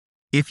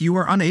If you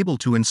are unable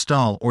to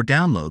install or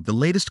download the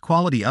latest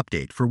quality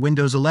update for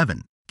Windows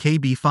 11,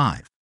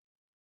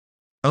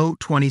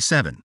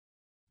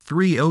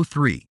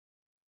 KB5027303,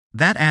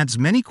 that adds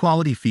many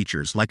quality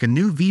features like a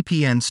new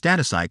VPN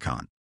status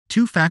icon,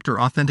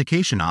 two-factor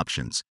authentication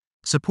options,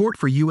 support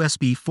for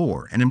USB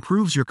 4 and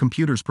improves your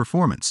computer's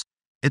performance,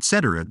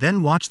 etc.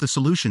 Then watch the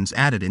solutions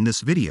added in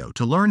this video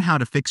to learn how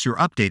to fix your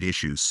update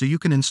issues so you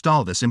can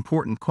install this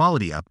important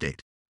quality update.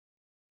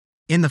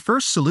 In the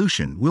first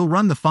solution, we'll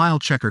run the file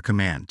checker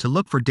command to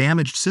look for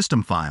damaged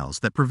system files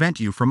that prevent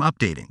you from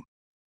updating.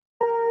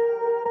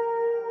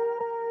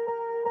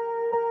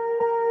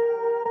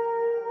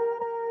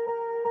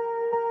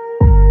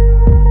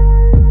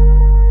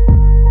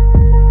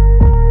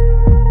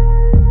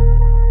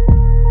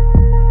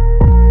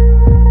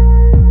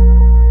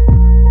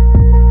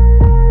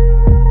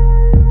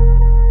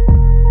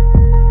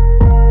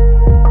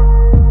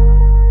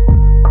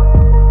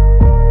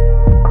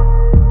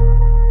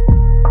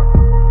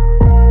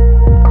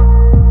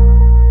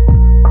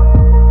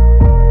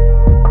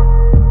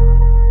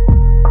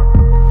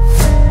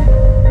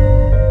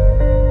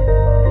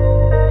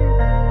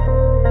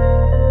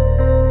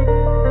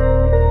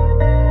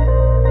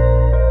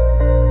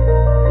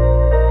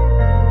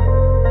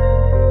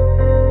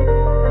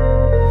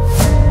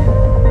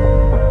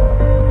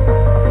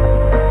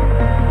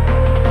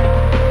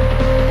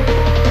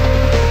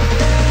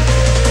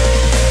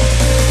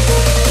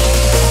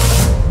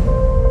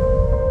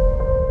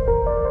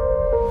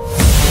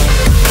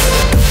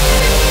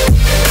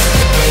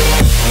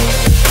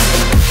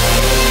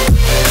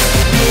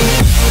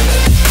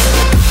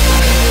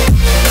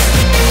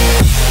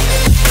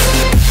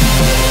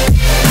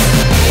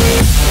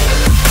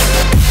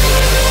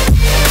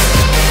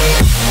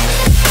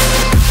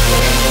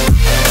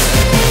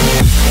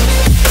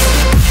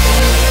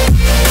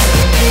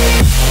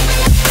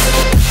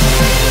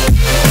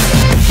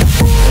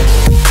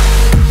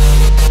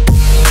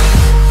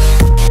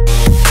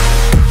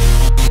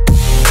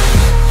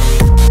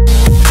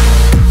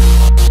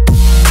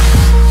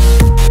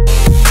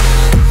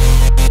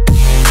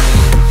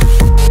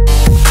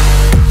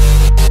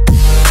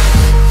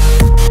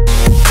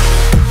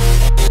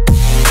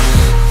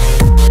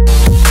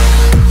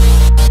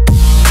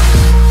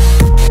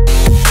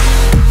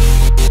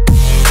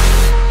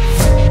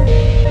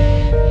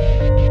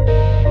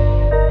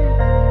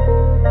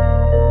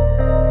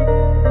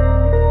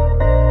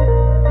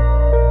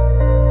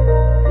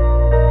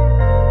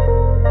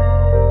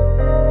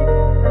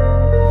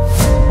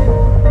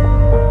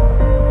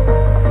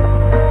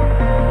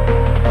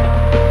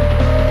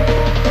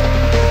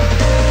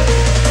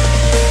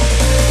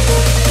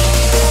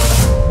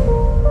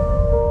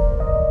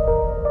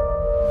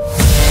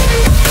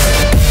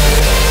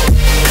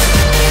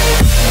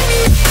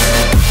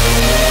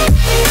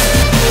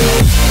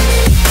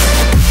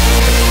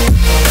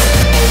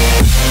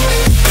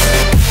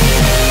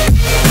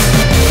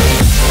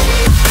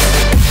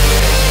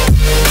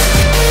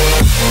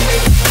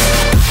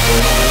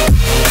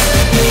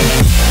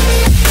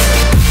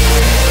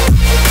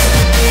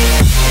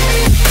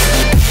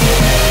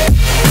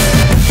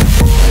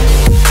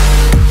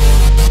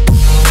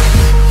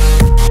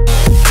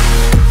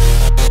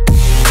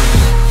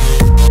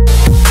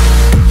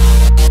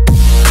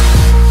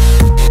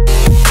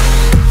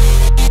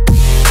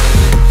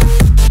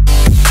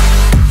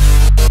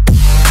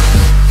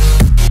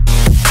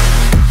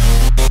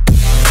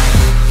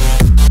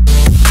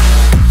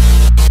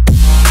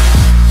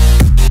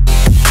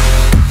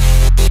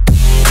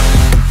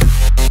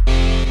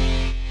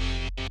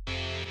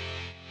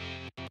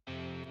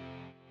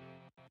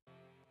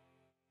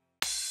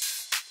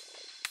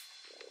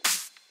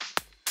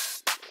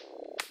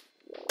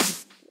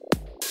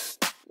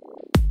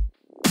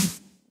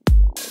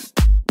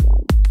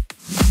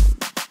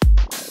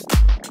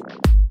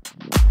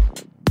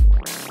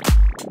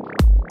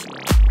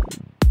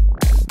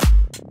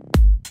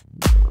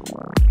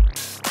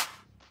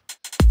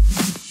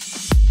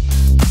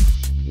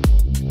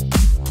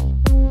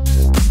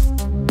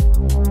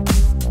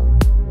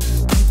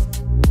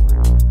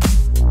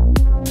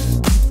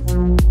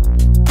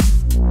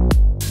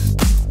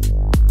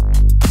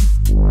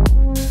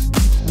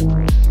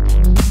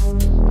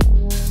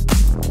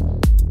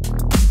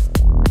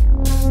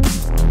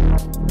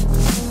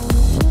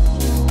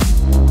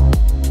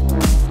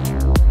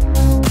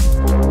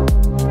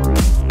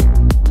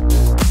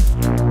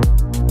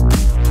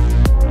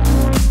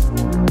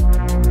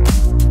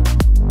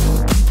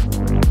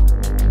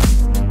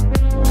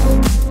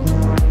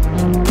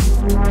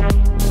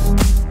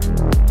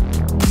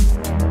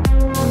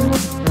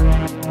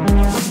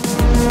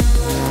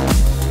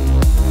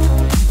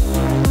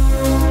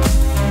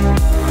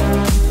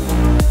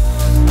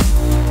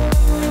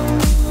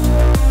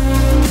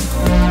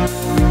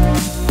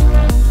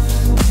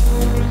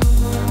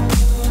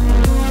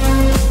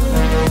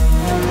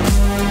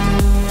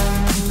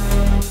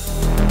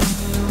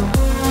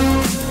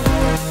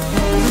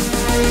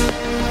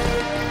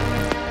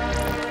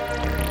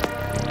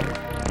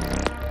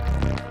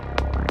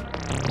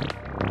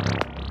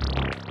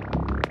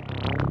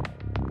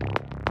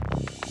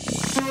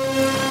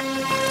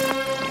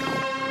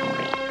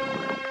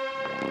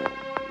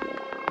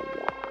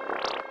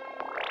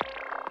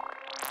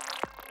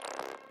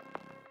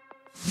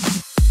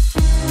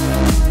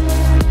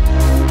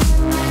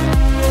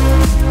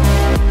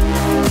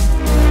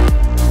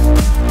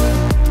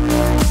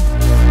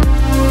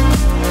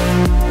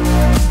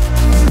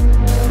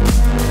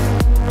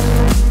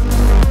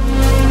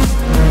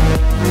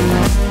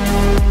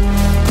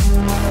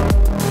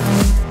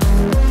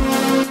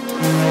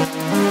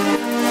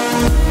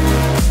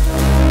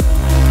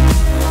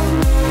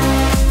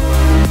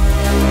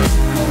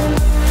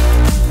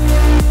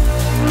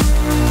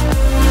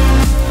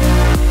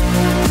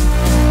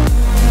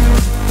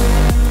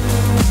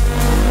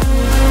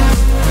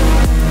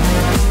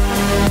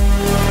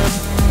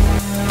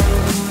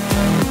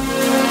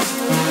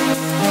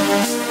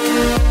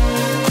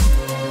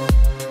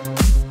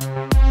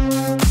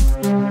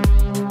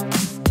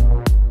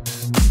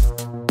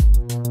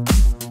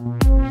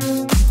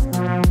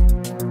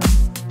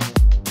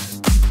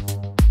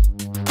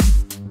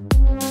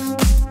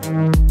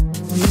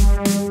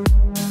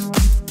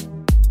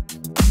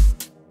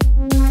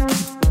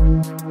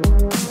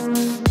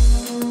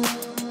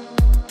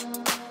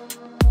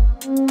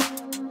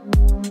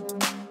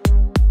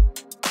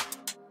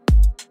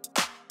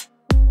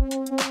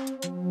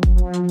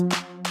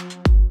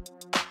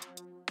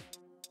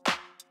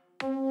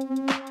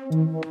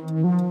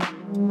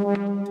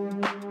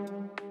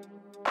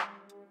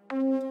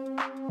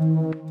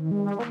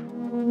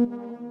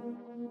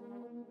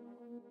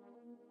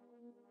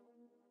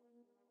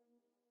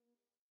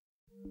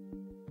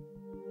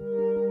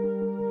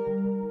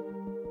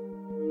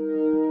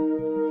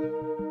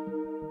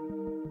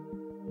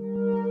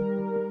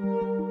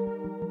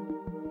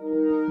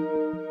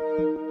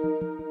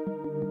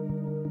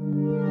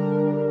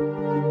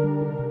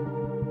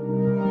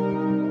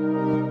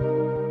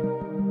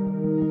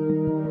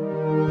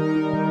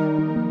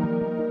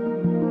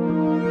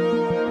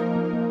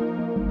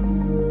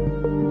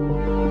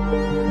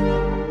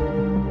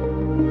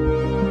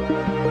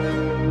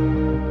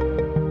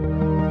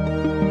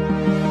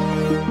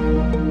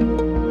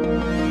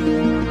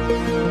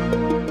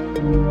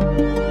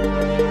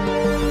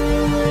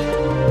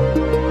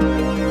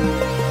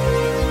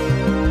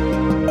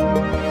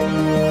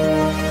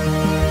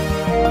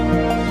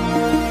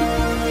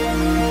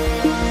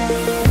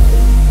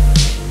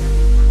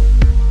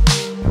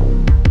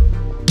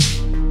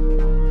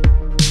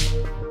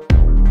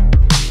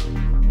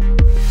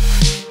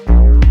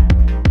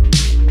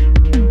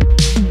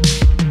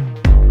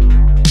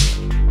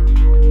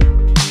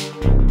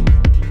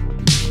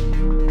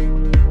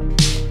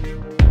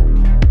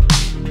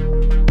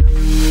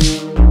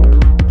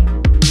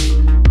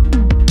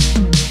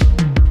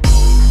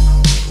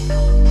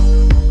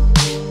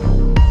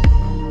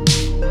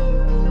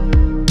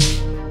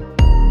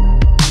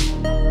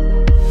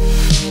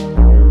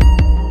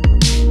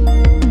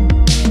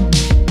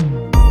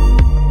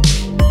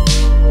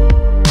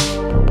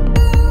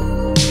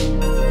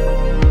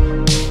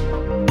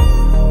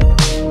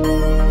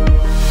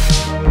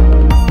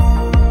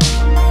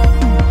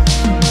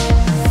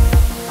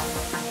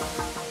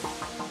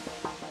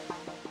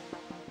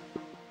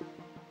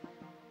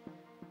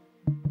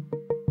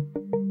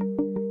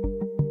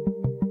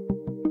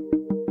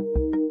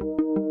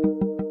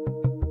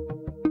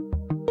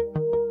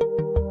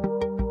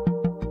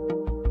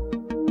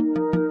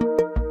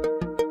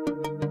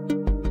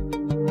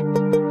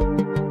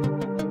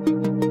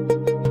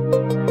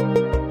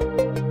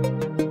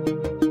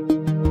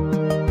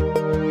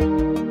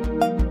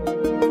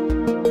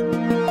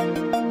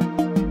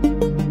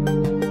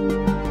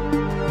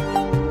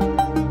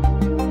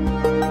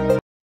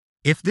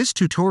 If this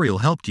tutorial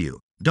helped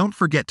you, don't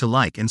forget to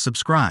like and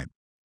subscribe.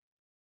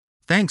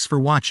 Thanks for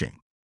watching.